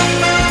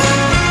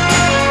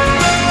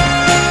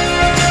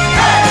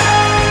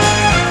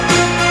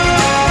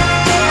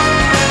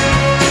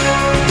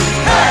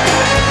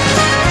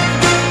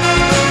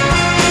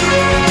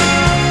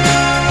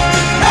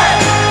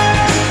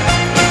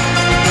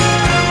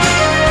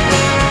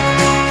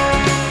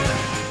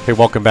Hey,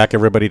 welcome back,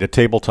 everybody, to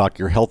Table Talk,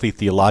 your healthy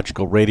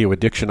theological radio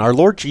addiction. Our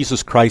Lord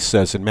Jesus Christ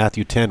says in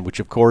Matthew 10, which,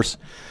 of course,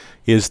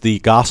 is the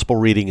gospel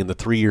reading in the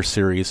 3-year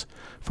series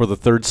for the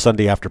third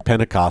Sunday after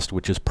Pentecost,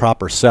 which is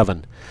proper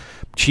 7.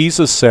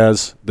 Jesus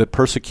says that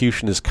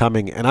persecution is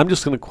coming, and I'm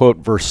just going to quote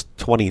verse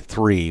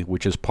 23,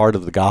 which is part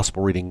of the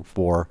gospel reading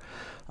for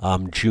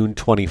June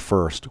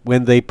 21st.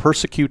 When they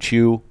persecute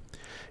you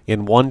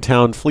in one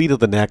town, flee to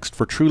the next,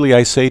 for truly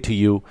I say to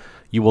you,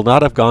 you will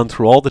not have gone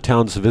through all the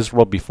towns of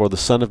Israel before the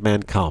Son of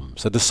Man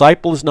comes. A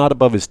disciple is not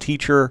above his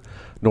teacher,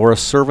 nor a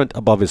servant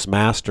above his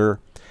master.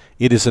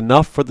 It is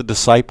enough for the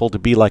disciple to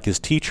be like his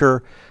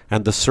teacher,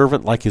 and the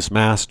servant like his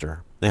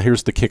master. Now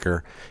here's the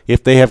kicker.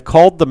 If they have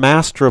called the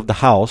master of the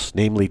house,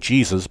 namely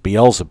Jesus,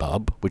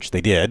 Beelzebub, which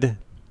they did,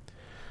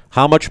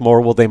 how much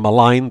more will they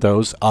malign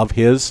those of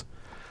his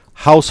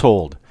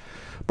household?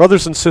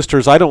 Brothers and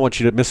sisters, I don't want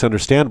you to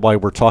misunderstand why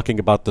we're talking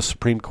about the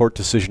Supreme Court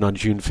decision on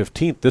June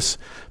 15th.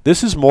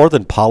 This is more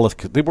than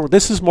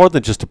this is more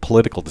than just a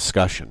political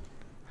discussion.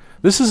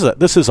 This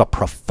is a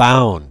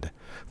profound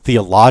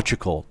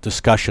theological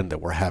discussion that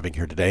we're having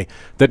here today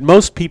that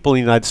most people in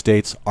the United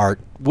States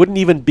wouldn't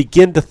even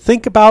begin to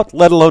think about,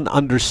 let alone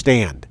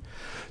understand.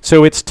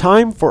 So it's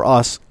time for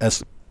us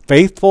as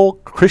faithful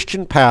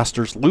Christian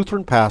pastors,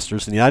 Lutheran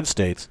pastors in the United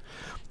States,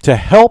 to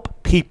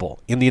help people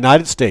in the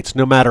United States,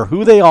 no matter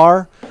who they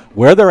are,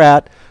 where they're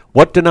at,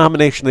 what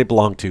denomination they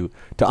belong to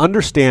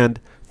understand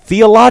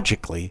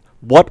theologically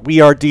what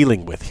we are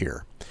dealing with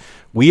here.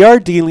 We are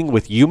dealing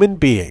with human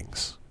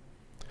beings.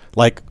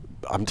 Like,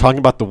 I'm talking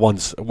about the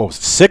ones,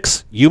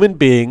 6 human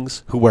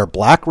beings who wear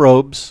black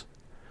robes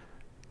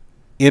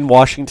in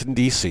Washington,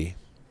 D.C.,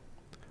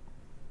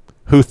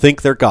 who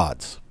think they're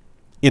gods,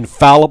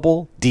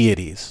 infallible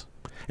deities,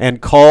 and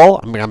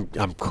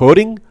I'm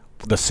quoting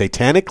the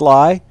satanic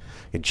lie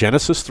in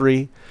Genesis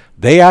 3,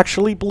 they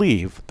actually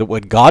believe that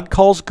what God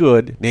calls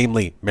good,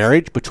 namely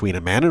marriage between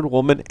a man and a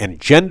woman and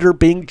gender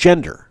being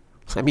gender.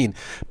 I mean,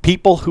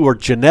 people who are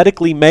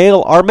genetically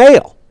male are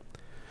male.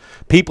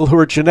 People who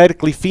are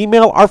genetically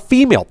female are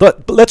female.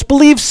 But let's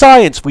believe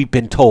science, we've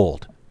been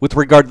told, with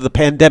regard to the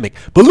pandemic.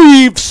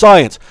 Believe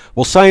science.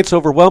 Well, science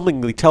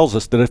overwhelmingly tells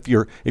us that if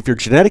you're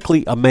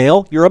genetically a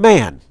male, you're a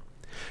man.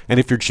 And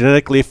if you're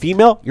genetically a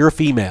female, you're a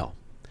female.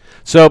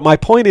 So my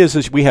point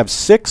is we have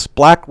 6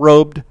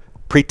 black-robed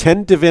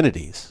pretend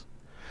divinities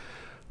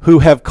who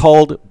have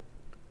called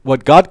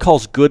what God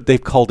calls good,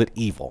 they've called it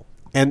evil.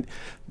 And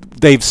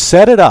they've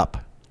set it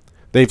up.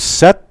 They've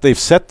set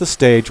the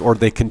stage, or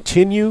they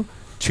continue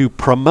to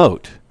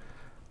promote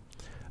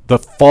the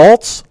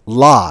false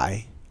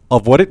lie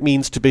of what it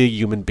means to be a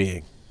human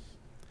being.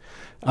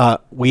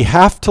 We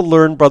have to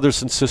learn,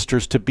 brothers and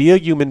sisters, to be a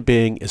human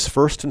being is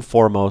first and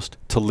foremost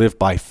to live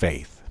by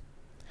faith.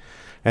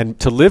 And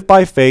to live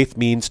by faith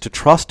means to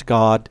trust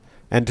God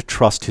and to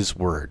trust his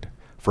word.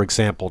 For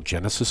example,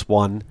 Genesis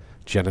 1,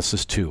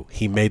 Genesis 2.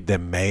 He made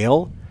them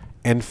male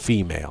and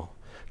female.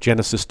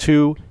 Genesis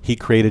 2, he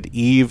created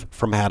Eve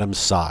from Adam's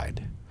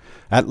side.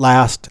 At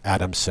last,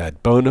 Adam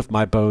said, bone of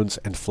my bones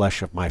and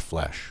flesh of my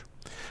flesh.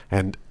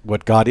 And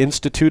what God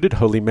instituted,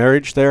 holy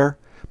marriage there,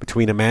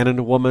 between a man and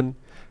a woman,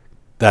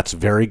 that's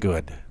very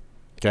good.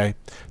 Okay?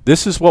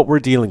 This is what we're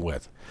dealing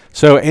with.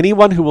 So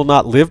anyone who will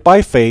not live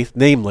by faith,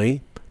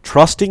 namely,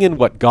 trusting in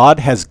what God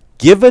has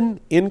given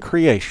in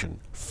creation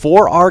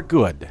for our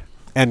good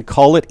and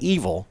call it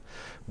evil,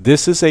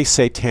 this is a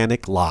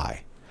satanic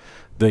lie.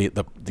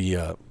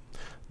 The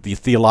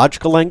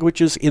theological language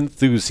is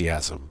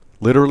enthusiasm.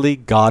 Literally,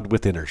 God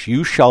within us.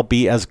 You shall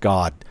be as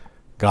God,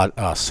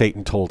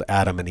 Satan told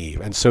Adam and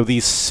Eve. And so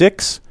these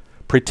 6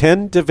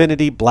 pretend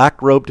divinity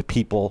black-robed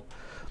people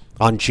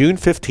on June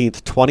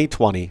 15th,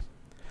 2020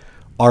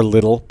 are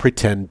little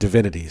pretend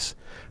divinities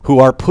who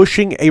are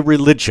pushing a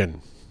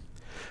religion.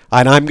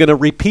 And I'm going to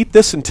repeat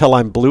this until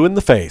I'm blue in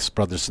the face,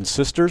 brothers and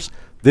sisters.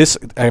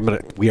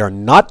 We are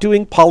not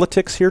doing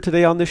politics here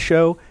today on this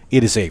show.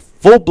 It is a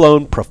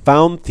full-blown,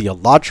 profound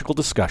theological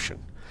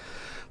discussion.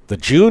 The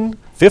June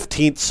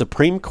 15th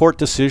Supreme Court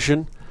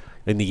decision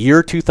in the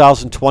year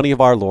 2020 of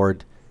our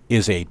Lord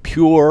is a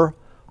pure,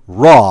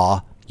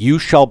 raw, you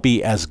shall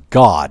be as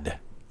God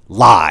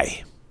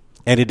lie.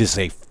 And it is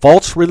a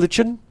false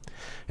religion.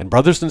 And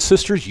brothers and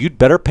sisters, you'd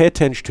better pay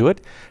attention to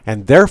it.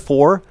 And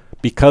therefore,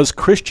 because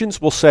Christians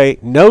will say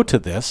no to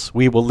this,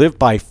 we will live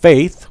by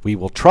faith, we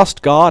will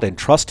trust God and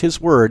trust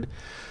his word.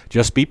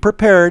 Just be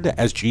prepared,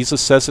 as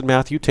Jesus says in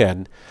Matthew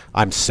 10,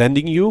 I'm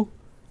sending you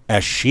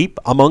as sheep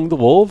among the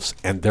wolves,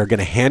 and they're going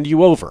to hand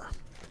you over.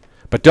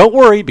 But don't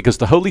worry, because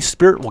the Holy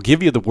Spirit will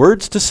give you the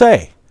words to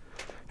say.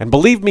 And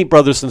believe me,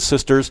 brothers and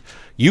sisters,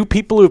 you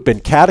people who've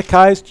been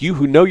catechized, you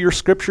who know your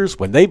scriptures,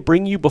 when they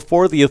bring you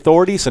before the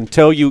authorities and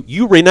tell you,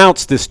 you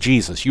renounce this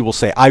Jesus, you will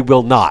say, I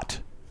will not.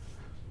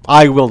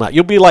 I will not.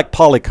 You'll be like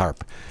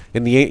Polycarp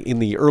in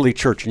the early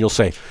church, and you'll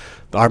say,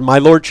 my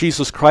Lord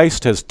Jesus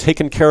Christ has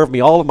taken care of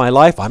me all of my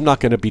life. I'm not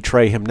going to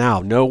betray him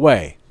now. No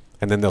way.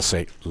 And then they'll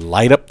say,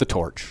 light up the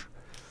torch.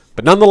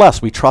 But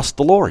nonetheless, we trust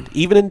the Lord,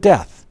 even in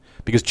death,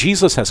 because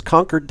Jesus has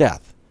conquered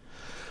death.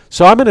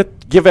 So I'm going to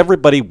give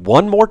everybody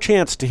one more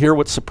chance to hear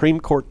what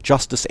Supreme Court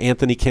Justice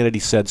Anthony Kennedy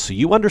said, so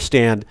you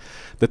understand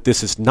that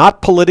this is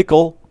not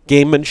political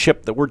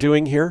gamemanship that we're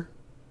doing here.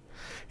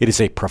 It is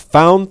a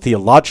profound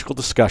theological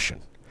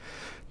discussion.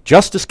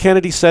 Justice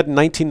Kennedy said in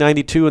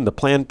 1992 in the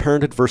Planned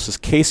Parenthood versus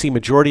Casey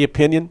majority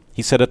opinion,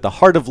 he said, at the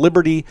heart of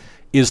liberty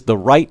is the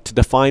right to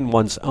define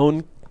one's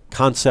own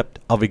concept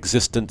of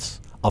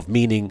existence, of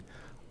meaning,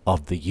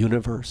 of the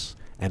universe,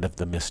 and of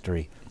the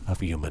mystery of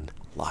human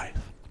life.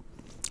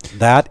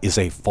 That is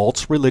a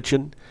false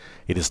religion.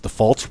 It is the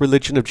false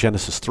religion of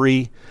Genesis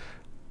 3.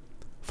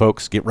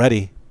 Folks, get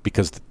ready,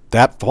 because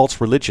that false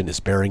religion is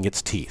bearing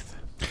its teeth.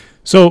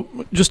 So,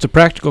 just a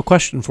practical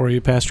question for you,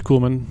 Pastor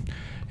Kuhlman.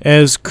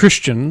 As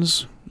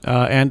Christians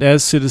and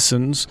as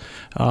citizens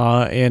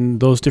in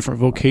those different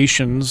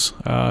vocations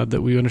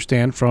that we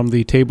understand from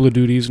the table of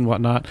duties and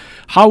whatnot,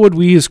 how would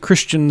we as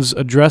Christians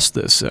address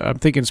this? I'm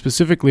thinking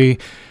specifically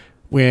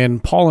when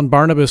Paul and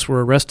Barnabas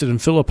were arrested in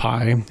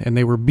Philippi and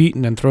they were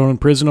beaten and thrown in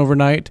prison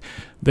overnight,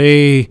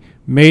 they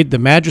made the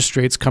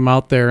magistrates come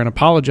out there and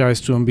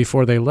apologize to them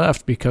before they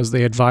left because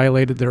they had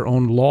violated their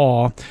own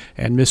law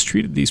and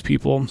mistreated these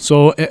people.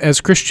 So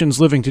as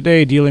Christians living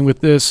today dealing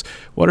with this,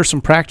 what are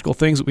some practical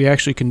things that we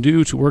actually can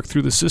do to work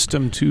through the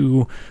system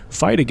to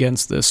fight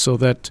against this so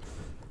that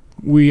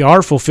we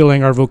are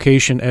fulfilling our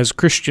vocation as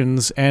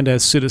Christians and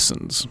as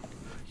citizens?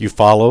 You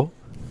follow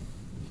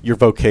your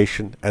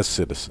vocation as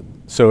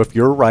citizen. So if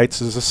your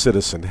rights as a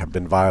citizen have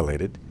been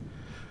violated,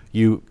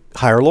 you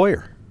hire a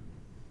lawyer.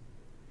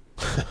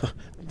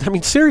 I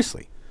mean,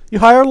 seriously, you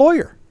hire a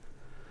lawyer.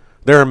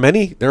 There are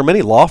many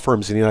law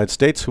firms in the United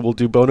States who will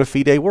do bona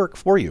fide work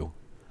for you.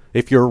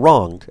 If you're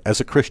wronged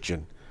as a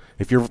Christian,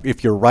 if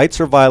your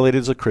rights are violated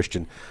as a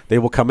Christian, they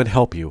will come and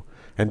help you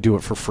and do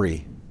it for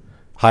free.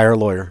 Hire a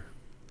lawyer,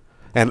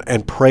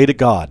 and pray to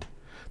God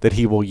that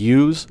He will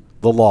use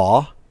the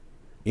law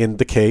in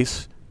the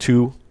case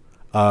to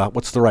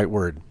what's the right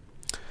word?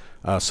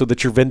 So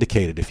that you're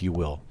vindicated, if you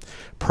will.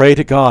 Pray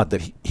to God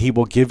that He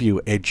will give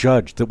you a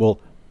judge that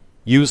will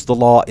use the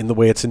law in the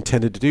way it's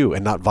intended to do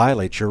and not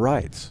violate your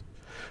rights.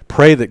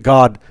 Pray that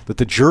God, that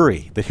the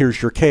jury that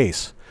hears your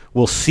case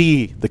will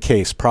see the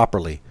case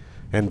properly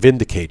and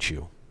vindicate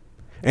you.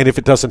 And if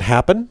it doesn't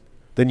happen,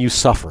 then you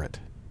suffer it.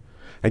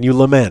 And you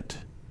lament.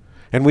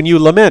 And when you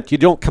lament, you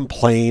don't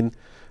complain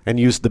and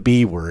use the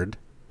B word.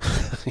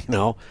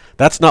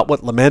 That's not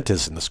what lament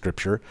is in the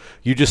Scripture.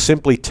 You just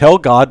simply tell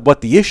God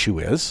what the issue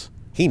is.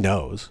 He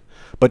knows.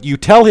 But you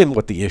tell Him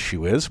what the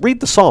issue is.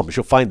 Read the Psalms.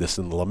 You'll find this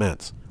in the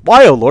laments.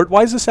 Why, O Lord?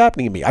 Why is this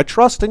happening to me? I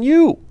trust in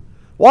you.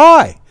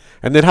 Why?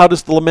 And then how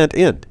does the lament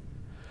end?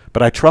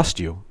 But I trust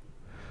you.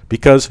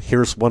 Because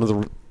here's one of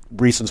the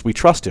reasons we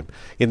trust Him.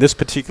 In this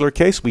particular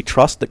case, we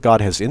trust that God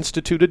has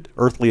instituted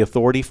earthly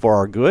authority for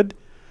our good,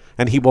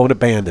 and He won't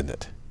abandon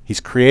it. He's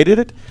created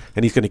it,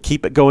 and He's going to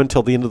keep it going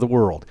until the end of the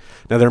world.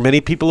 Now, there are many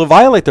people who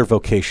violate their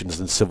vocations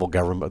in civil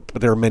government,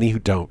 but there are many who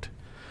don't.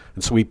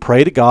 And so we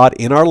pray to God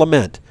in our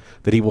lament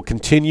that He will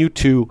continue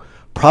to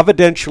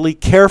providentially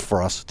care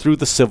for us through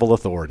the civil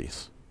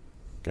authorities.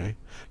 Okay?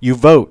 You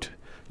vote,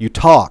 you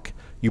talk,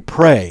 you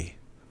pray.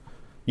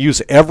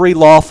 Use every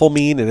lawful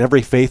mean and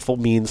every faithful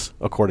means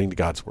according to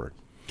God's word.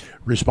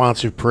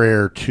 Responsive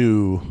prayer,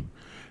 too,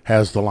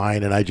 has the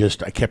line, and I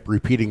kept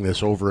repeating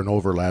this over and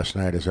over last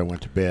night as I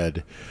went to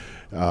bed.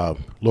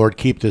 Lord,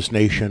 keep this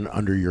nation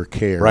under your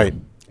care. Right.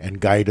 And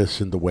guide us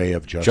in the way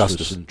of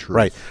justice and truth.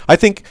 Right. I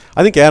think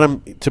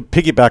Adam, to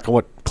piggyback on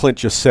what Clint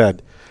just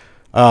said,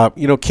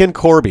 Ken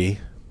Corby,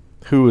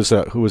 who is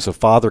a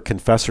father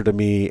confessor to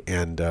me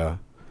and a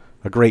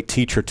great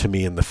teacher to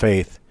me in the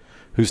faith,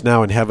 who's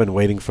now in heaven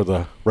waiting for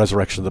the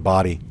resurrection of the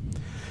body.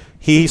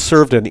 He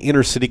served an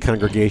inner city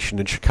congregation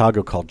in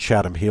Chicago called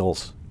Chatham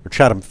Fields.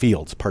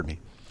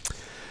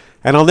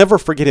 And I'll never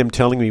forget him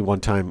telling me one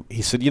time,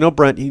 he said,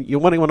 Brent, you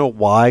want to know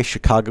why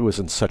Chicago is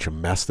in such a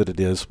mess that it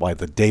is, why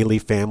the Daley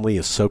family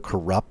is so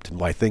corrupt and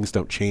why things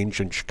don't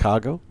change in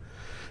Chicago?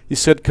 He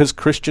said, because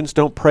Christians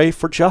don't pray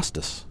for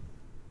justice,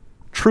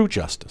 true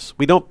justice.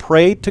 We don't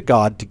pray to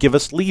God to give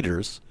us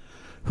leaders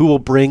who will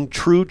bring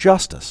true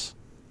justice.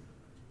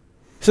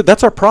 He said,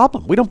 that's our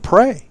problem. We don't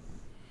pray.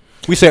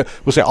 We'll say,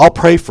 I'll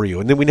pray for you,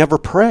 and then we never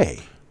pray.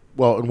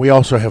 Well, and we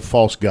also have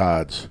false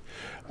gods.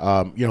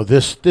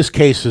 This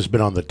case has been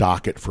on the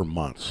docket for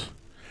months,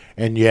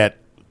 and yet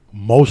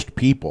most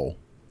people,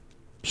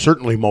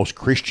 certainly most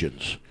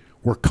Christians,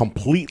 were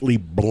completely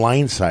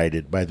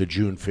blindsided by the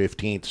June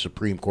 15th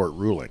Supreme Court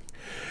ruling.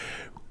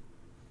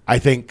 I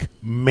think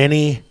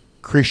many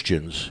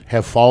Christians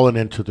have fallen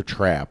into the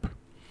trap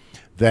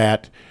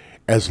that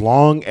as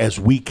long as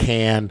we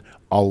can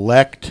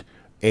elect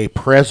a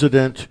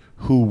president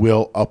who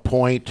will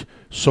appoint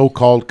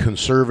so-called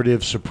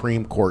conservative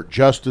Supreme Court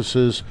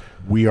justices,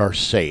 we are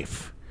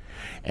safe.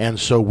 And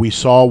so we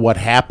saw what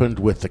happened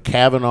with the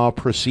Kavanaugh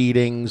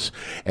proceedings,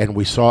 and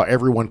we saw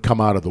everyone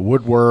come out of the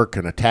woodwork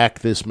and attack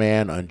this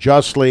man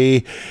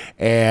unjustly,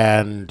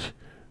 and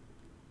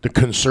the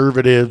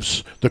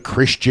conservatives, the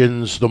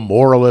Christians, the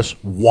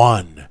moralists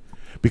won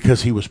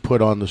because he was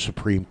put on the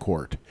Supreme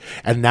Court.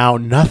 And now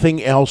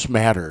nothing else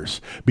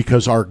matters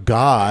because our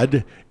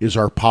God is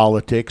our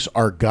politics,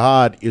 our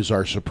God is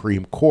our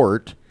Supreme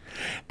Court.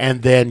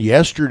 And then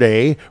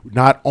yesterday,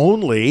 not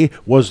only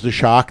was the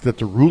shock that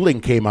the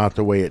ruling came out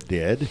the way it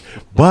did,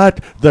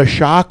 but the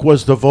shock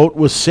was the vote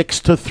was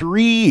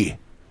 6-3.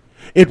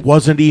 It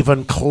wasn't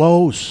even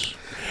close.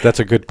 That's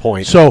a good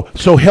point. So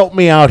help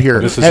me out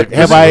here.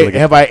 Have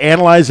I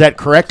analyzed that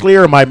correctly,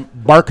 or am I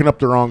barking up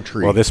the wrong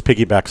tree? Well, this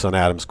piggybacks on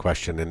Adam's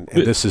question, and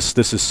this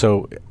is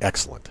so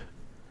excellent.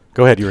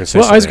 Go ahead. You were going to say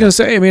Well, I was something. going to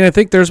say, I mean, I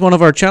think there's one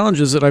of our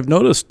challenges that I've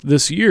noticed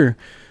this year.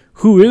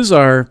 Who is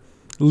our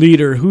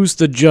leader? Who's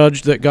the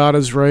judge that God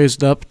has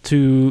raised up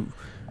to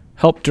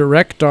help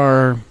direct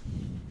our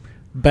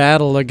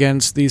battle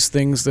against these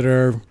things that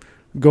are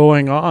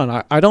going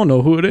on? I don't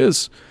know who it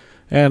is.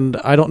 And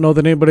I don't know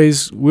that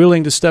anybody's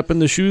willing to step in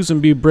the shoes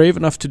and be brave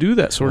enough to do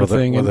that sort of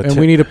thing. And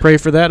we need to pray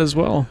for that as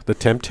well. The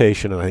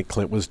temptation, and I think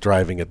Clint was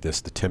driving at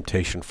this, the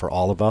temptation for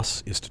all of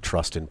us is to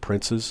trust in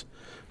princes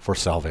for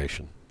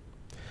salvation.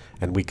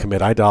 And we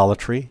commit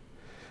idolatry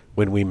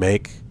when we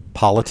make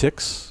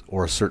politics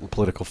or a certain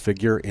political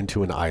figure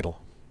into an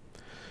idol.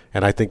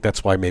 And I think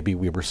that's why maybe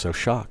we were so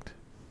shocked.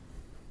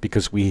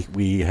 Because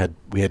we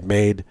had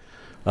made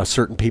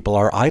certain people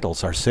our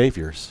idols, our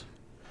saviors.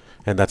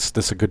 And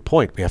that's a good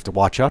point. We have to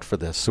watch out for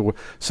this.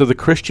 So the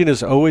Christian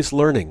is always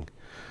learning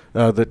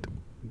that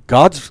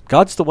God's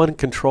the one in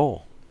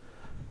control.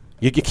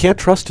 You can't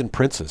trust in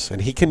princes,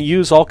 and he can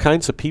use all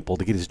kinds of people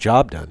to get his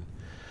job done.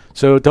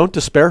 So don't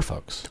despair,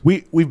 folks.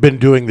 We've been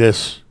doing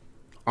this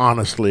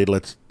honestly.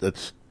 Let's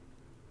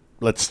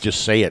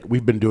just say it.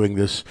 We've been doing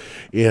this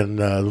in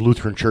the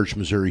Lutheran Church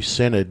Missouri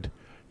Synod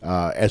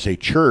as a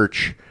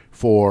church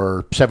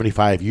for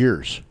 75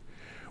 years.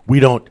 We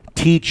don't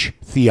teach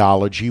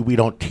theology. We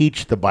don't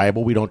teach the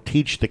Bible. We don't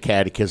teach the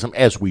catechism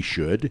as we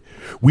should.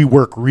 We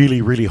work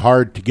really, really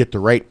hard to get the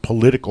right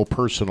political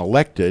person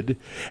elected,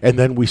 and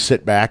then we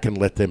sit back and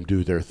let them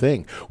do their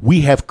thing.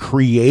 We have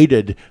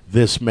created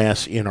this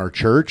mess in our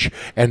church,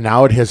 and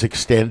now it has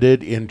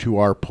extended into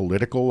our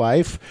political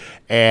life.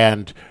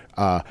 And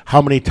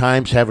how many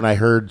times haven't I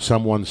heard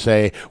someone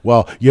say,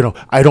 well,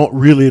 I don't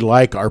really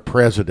like our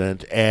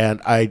president,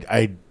 and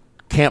I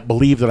can't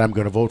believe that I'm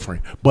going to vote for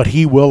him, but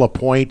he will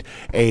appoint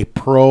a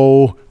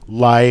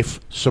pro-life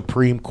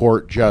Supreme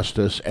Court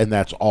justice, and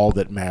that's all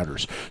that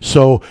matters.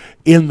 So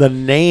in the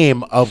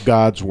name of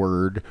God's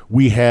word,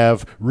 we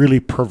have really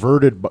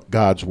perverted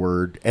God's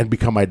word and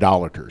become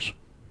idolaters.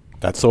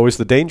 That's always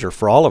the danger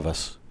for all of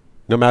us,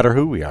 no matter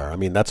who we are. I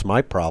mean, that's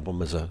my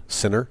problem as a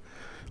sinner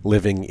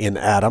living in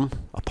Adam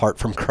apart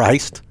from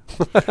Christ.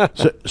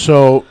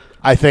 So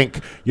I think,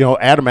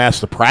 Adam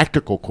asked the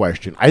practical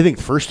question. I think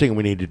the first thing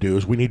we need to do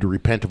is we need to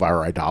repent of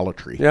our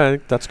idolatry. Yeah, I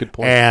think that's a good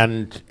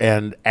point.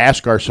 And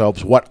ask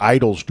ourselves, what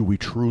idols do we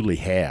truly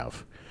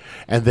have?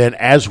 And then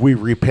as we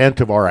repent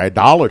of our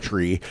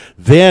idolatry,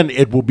 then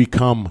it will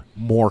become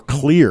more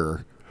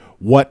clear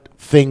what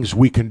things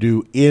we can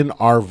do in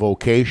our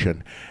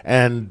vocation.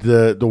 And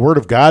the word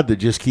of God that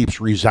just keeps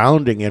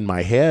resounding in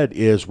my head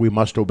is we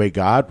must obey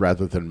God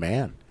rather than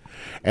man.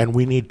 And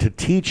we need to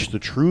teach the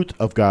truth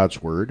of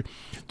God's word.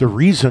 The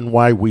reason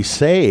why we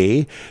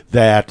say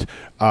that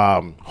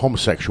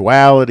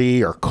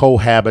homosexuality or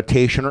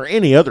cohabitation or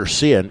any other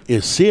sin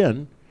is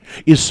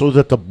so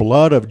that the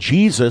blood of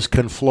Jesus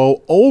can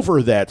flow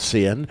over that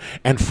sin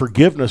and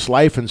forgiveness,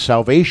 life, and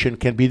salvation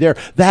can be there.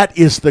 That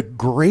is the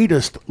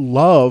greatest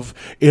love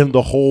in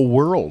the whole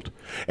world.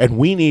 And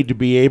we need to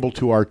be able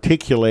to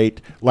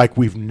articulate like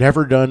we've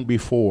never done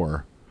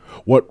before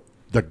what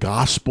the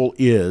gospel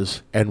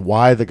is and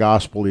why the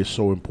gospel is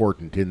so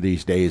important in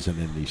these days and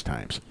in these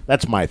times.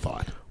 That's my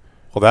thought.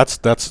 Well,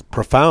 that's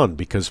profound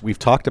because we've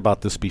talked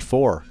about this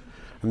before.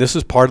 And this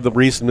is part of the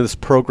reason this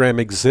program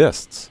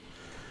exists,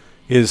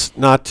 is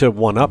not to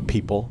one-up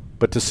people,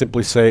 but to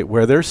simply say,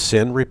 where there's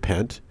sin,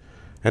 repent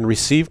and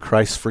receive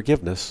Christ's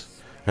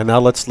forgiveness. And now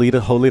let's lead a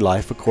holy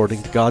life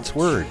according to God's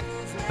word.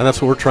 And that's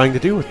what we're trying to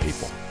do with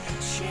people.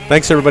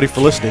 Thanks, everybody,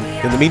 for listening.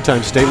 In the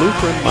meantime, stay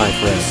Lutheran, my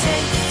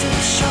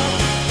friends.